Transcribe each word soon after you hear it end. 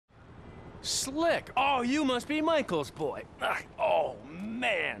Slick! Oh, you must be Michael's boy. Ugh. Oh,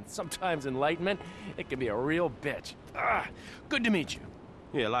 man. Sometimes enlightenment, it can be a real bitch. Ugh. Good to meet you.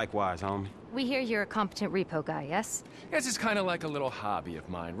 Yeah, likewise, homie. We hear you're a competent repo guy, yes? Yes, it's kind of like a little hobby of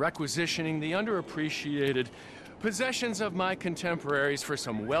mine, requisitioning the underappreciated possessions of my contemporaries for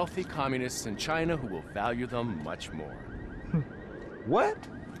some wealthy communists in China who will value them much more. What?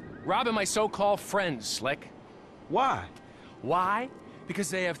 Robbing my so-called friends, Slick. Why? Why? Because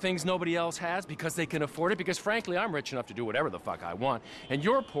they have things nobody else has, because they can afford it, because frankly, I'm rich enough to do whatever the fuck I want, and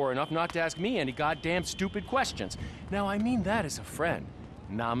you're poor enough not to ask me any goddamn stupid questions. Now, I mean that as a friend.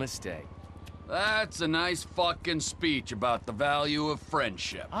 Namaste. That's a nice fucking speech about the value of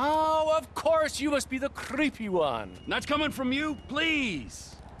friendship. Oh, of course, you must be the creepy one. That's coming from you,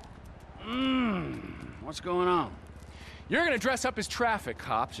 please. What's going on? You're gonna dress up as traffic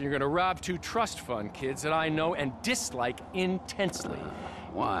cops, and you're gonna rob two trust fund kids that I know and dislike intensely.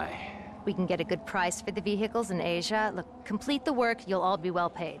 Why? We can get a good price for the vehicles in Asia. Look, complete the work, you'll all be well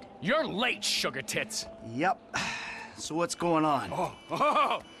paid. You're late, sugar tits. Yep. So what's going on?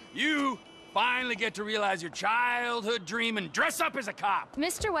 You finally get to realize your childhood dream and dress up as a cop.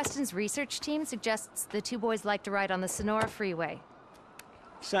 Mr. Weston's research team suggests the two boys like to ride on the Sonora Freeway.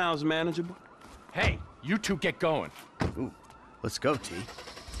 Sounds manageable. Hey, you two get going. Ooh, let's go, T.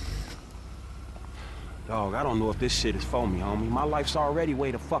 Dog, I don't know if this shit is for me, homie. My life's already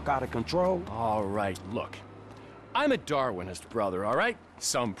way the fuck out of control. All right, look. I'm a Darwinist, brother, all right?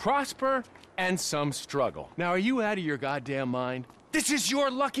 Some prosper and some struggle. Now, are you out of your goddamn mind? This is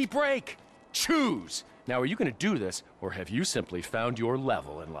your lucky break. Choose. Now, are you gonna do this, or have you simply found your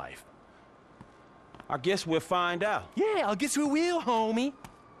level in life? I guess we'll find out. Yeah, I'll get you a wheel, homie.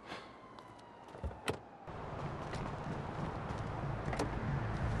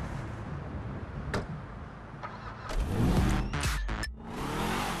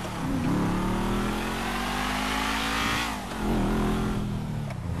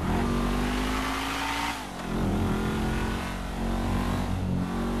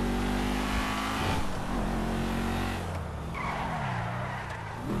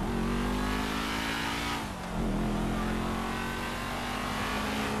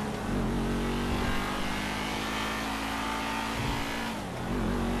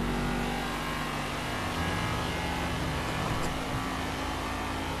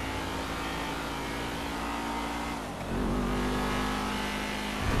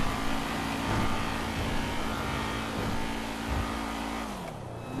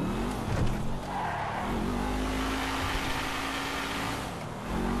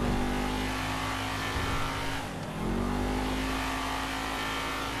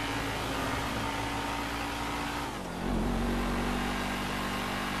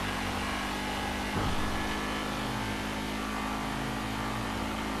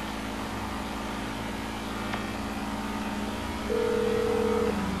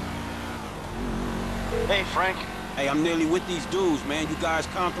 Hey, Frank. Hey, I'm nearly with these dudes, man. You guys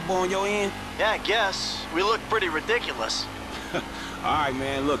comfortable on your end? Yeah, I guess. We look pretty ridiculous. All right,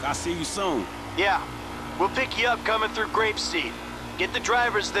 man. Look, I'll see you soon. Yeah. We'll pick you up coming through Grapeseed. Get the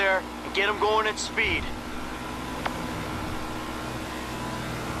drivers there and get them going at speed.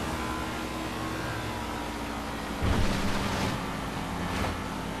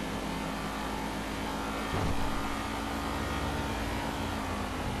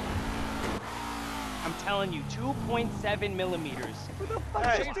 I'm telling you, 2.7 millimeters. Who the fuck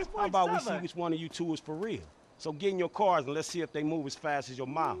Hey, is 2.7? how about we see which one of you two is for real? So get in your cars and let's see if they move as fast as your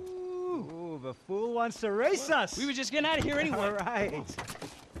mouth. Ooh, the fool wants to race us. We were just getting out of here anyway. All right.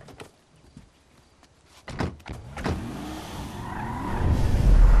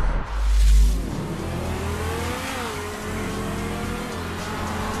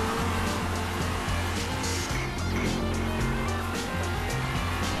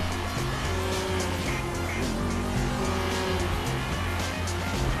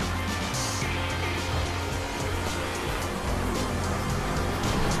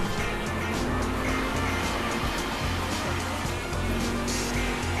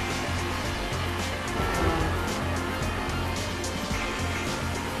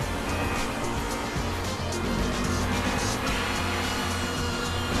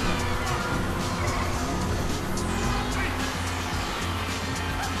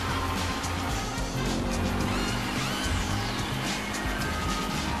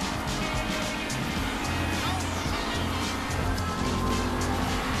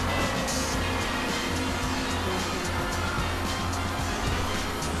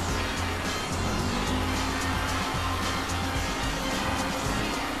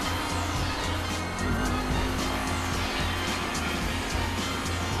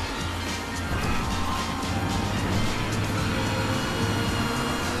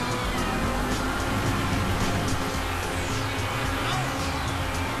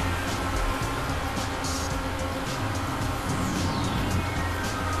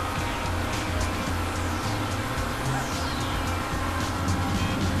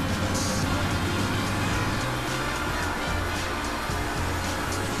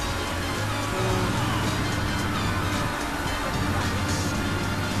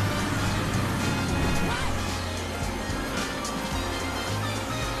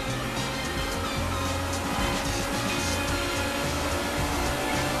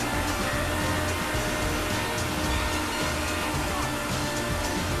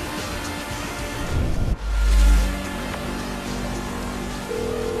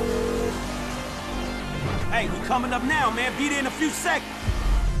 coming up now, man. Be there in a few seconds.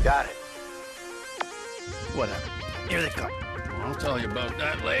 Got it. Whatever. Here they come. I'll tell you about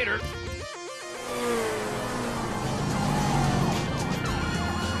that later.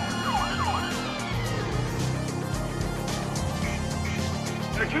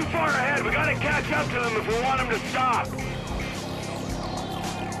 They're too far ahead. We gotta catch up to them if we want them to stop.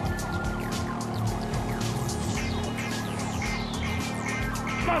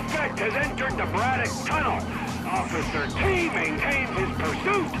 Suspect has entered the Braddock Tunnel. Officer T maintains his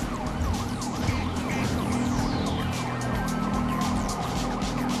pursuit.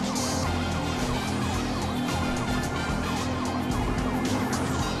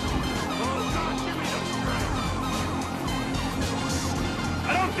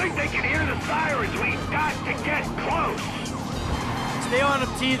 I don't think they can hear the sirens. We've got to get close. Stay on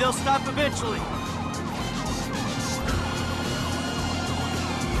them, T. They'll stop eventually.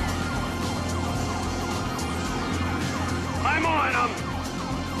 I'm on them.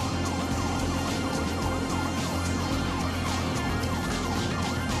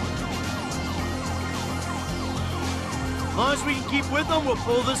 As long as we can keep with them, we'll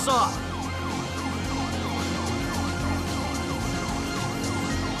pull this off.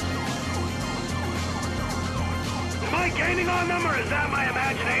 Am I gaining on them, or is that my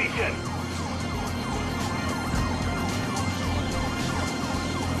imagination?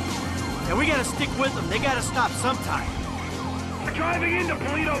 And we gotta stick with them. They gotta stop sometime. We're driving into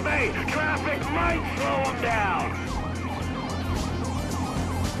Polito Bay. Traffic might slow them down.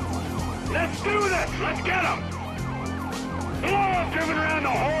 Let's do this. Let's get them. They'll all have driven around the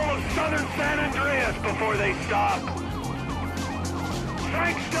whole of southern San Andreas before they stop.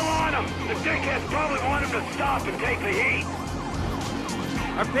 Frank's still on them. The dickheads probably want him to stop and take the heat.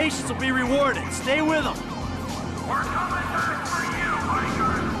 Our patience will be rewarded. Stay with them. We're coming back for you,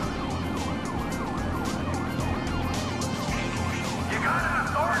 Michael. You got an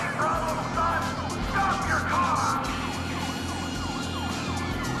authority problem, son? Stop your car!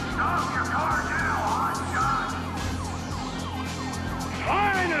 Stop your car now, hot shot!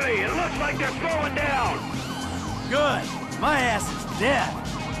 Finally! It looks like they're slowing down! Good. My ass is dead.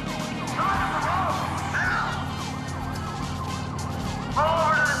 Side of the road! Now! Pull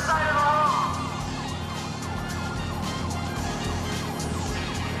over to the side of the road!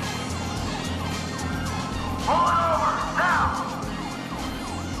 Pull it over! Now!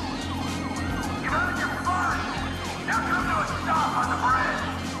 You got your spot! Now come to a stop on the bridge!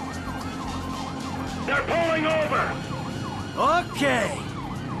 They're pulling over! Okay.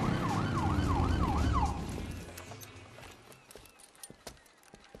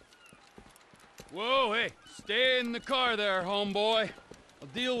 Whoa, hey, stay in the car there, homeboy. I'll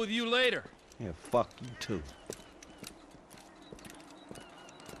deal with you later. Yeah, fuck you too.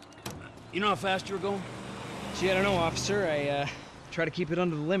 You know how fast you were going? Gee, I don't know, officer. I try to keep it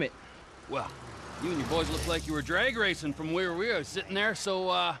under the limit. Well, you and your boys look like you were drag racing from where we were sitting there, so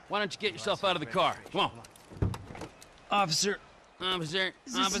why don't you get yourself out of the car? Come on. Officer, Officer,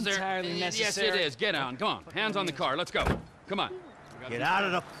 is this entirely necessary? Yes, it is. Get on. Come on. Hands on the car. Let's go. Come on. get out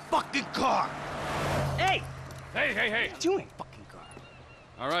of the fucking car. Hey, Hey, hey, hey. what are you doing? Fucking car.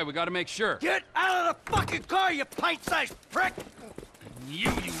 All right, we got to make sure. Get out of the fucking car, you pint-sized prick!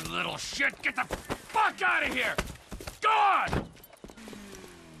 You little shit. Get the fuck out of here. Go on.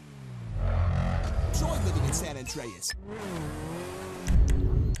 Enjoy living in San Andreas.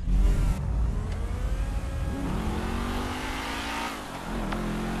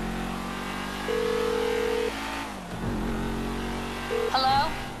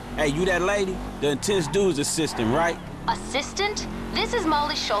 Hello? Hey, you that lady? The intense dude's assistant, right? Assistant? This is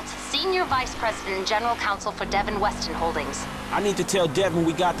Molly Schultz, Senior Vice President and General Counsel for Devin Weston Holdings. I need to tell Devin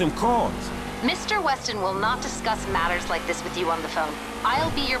we got them cars. Mr. Weston will not discuss matters like this with you on the phone. I'll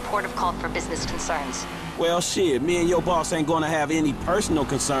be your port of call for business concerns. Well, shit, me and your boss ain't gonna have any personal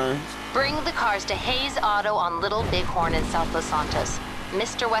concerns. Bring the cars to Hayes Auto on Little Bighorn in South Los Santos.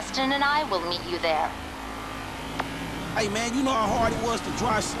 Mr. Weston and I will meet you there. Hey, man, you know how hard it was to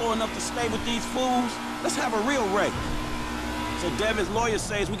drive slow enough to stay with these fools? Let's have a real race. So Devin's lawyer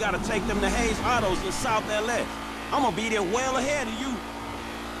says we gotta take them to Hayes Autos in South LA. I'm gonna be there well ahead of you.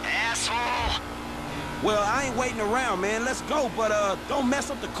 Asshole! Well, I ain't waiting around, man. Let's go, but don't mess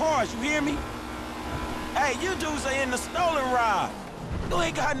up the cars, you hear me? Hey, you dudes are in the stolen ride. You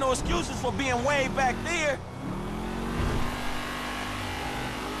ain't got no excuses for being way back there.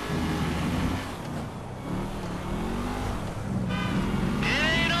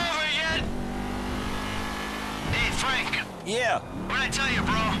 Frank, Yeah. what'd I tell you,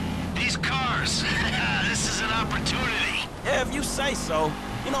 bro? These cars, this is an opportunity. Yeah, if you say so.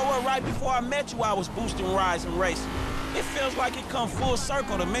 You know what, right before I met you, I was boosting rides and racing. It feels like it come full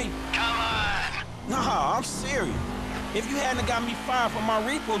circle to me. Come on! Nah, I'm serious. If you hadn't got me fired from my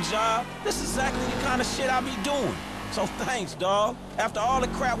repo job, this is exactly the kind of shit I be doing. So thanks, dawg. After all the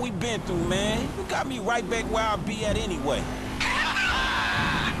crap we've been through, man, you got me right back where I'll be at anyway.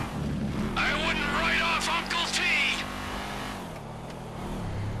 I wouldn't write off Uncle T.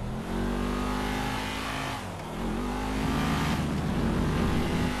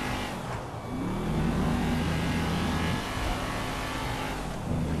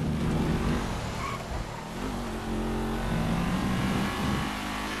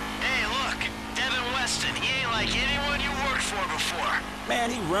 Hey, look, Devin Weston. He ain't like anyone you worked for before.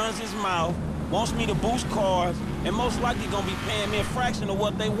 Man, he runs his mouth, wants me to boost cars, and most likely gonna be paying me a fraction of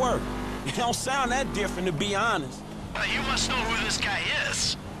what they worth. It don't sound that different, to be honest. You must know who this guy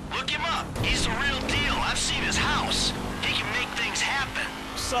is. Look him up. He's the real deal. I've seen his house. He can make things happen.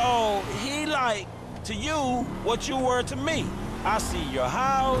 So, he like, to you, what you were to me. I see your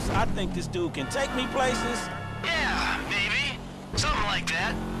house, I think this dude can take me places. Yeah, maybe. Something like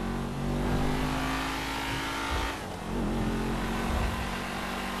that.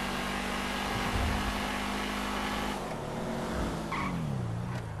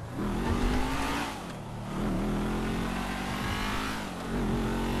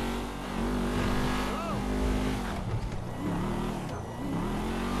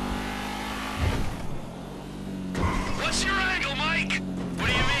 What's your angle, Mike? What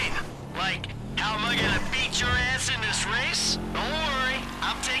do you mean? Like, how am I gonna beat your ass in this race? Don't worry,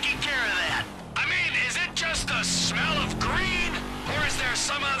 I'm taking care of that. I mean, is it just the smell of green? Or is there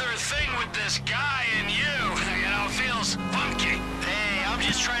some other thing with this guy and you? You know, feels funky. Hey, I'm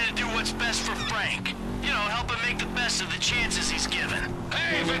just trying to do what's best for Frank. You know, help him make the best of the chances he's given.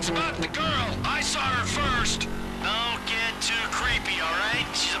 Hey, if it's about the girl, I saw her first. Don't get too creepy, all right?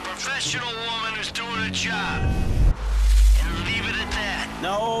 She's a professional woman who's doing a job. And leave it at that.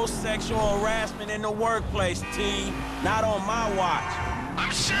 No sexual harassment in the workplace, T. Not on my watch.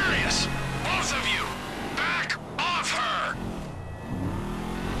 I'm serious. Both of you. Back off her.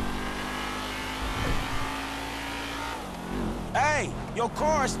 Hey, your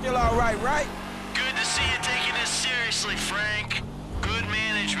car's still all right? Good to see you taking this seriously, Frank. Good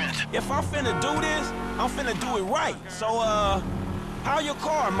management. If I'm finna do this, I'm finna do it right. So, how your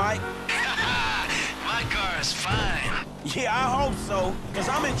car, Mike? My car is fine. Yeah, I hope so, because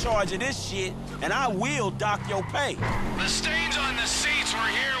I'm in charge of this shit, and I will dock your pay. The stains on the seats were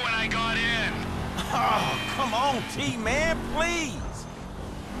here when I got in. Oh, come on, T, man, please.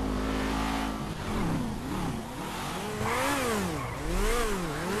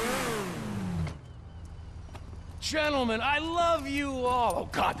 Gentlemen, I love you all. Oh,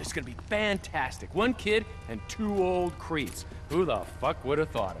 God, this is gonna be fantastic. One kid and two old creeps. Who the fuck would have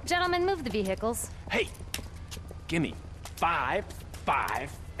thought it? Gentlemen, move the vehicles. Hey, gimme 5,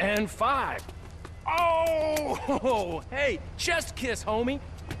 5, and 5. Oh, hey, chest kiss, homie.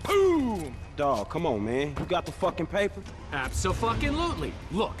 Boom! Dawg, come on, man. You got the fucking paper? Abso-fucking-lutely.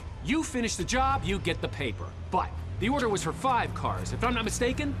 Look, you finish the job, you get the paper. But the order was for 5 cars. If I'm not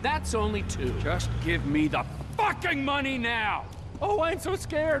mistaken, that's only 2. Just give me the fucking money now! Oh, I'm so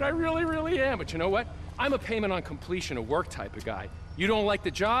scared. I really, really am. But you know what? I'm a payment on completion of work type of guy. You don't like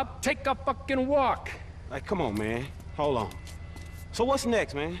the job? Take a fucking walk. Like, come on, man. Hold on. So what's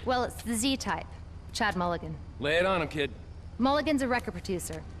next, man? Well, it's the Z-type. Chad Mulligan. Lay it on him, kid. Mulligan's a record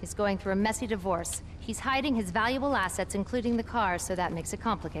producer. He's going through a messy divorce. He's hiding his valuable assets, including the car, so that makes it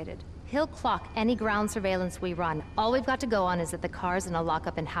complicated. He'll clock any ground surveillance we run. All we've got to go on is that the car's in a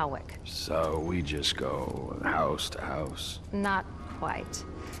lockup in Howick. So we just go house to house? Not quite.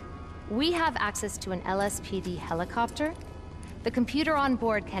 We have access to an LSPD helicopter. The computer on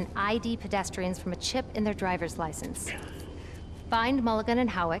board can ID pedestrians from a chip in their driver's license. Find Mulligan in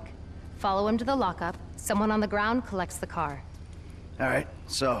Howick, follow him to the lockup, someone on the ground collects the car. All right,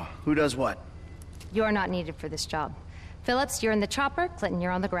 so who does what? You're not needed for this job. Phillips, you're in the chopper. Clinton,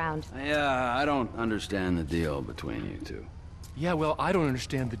 you're on the ground. Yeah, I don't understand the deal between you two. Yeah, well, I don't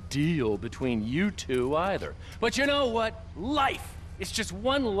understand the deal between you two either. But you know what? Life is just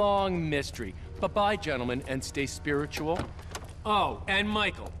one long mystery. Bye-bye, gentlemen, and stay spiritual. Oh, and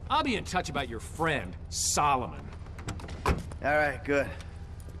Michael, I'll be in touch about your friend, Solomon. All right, good.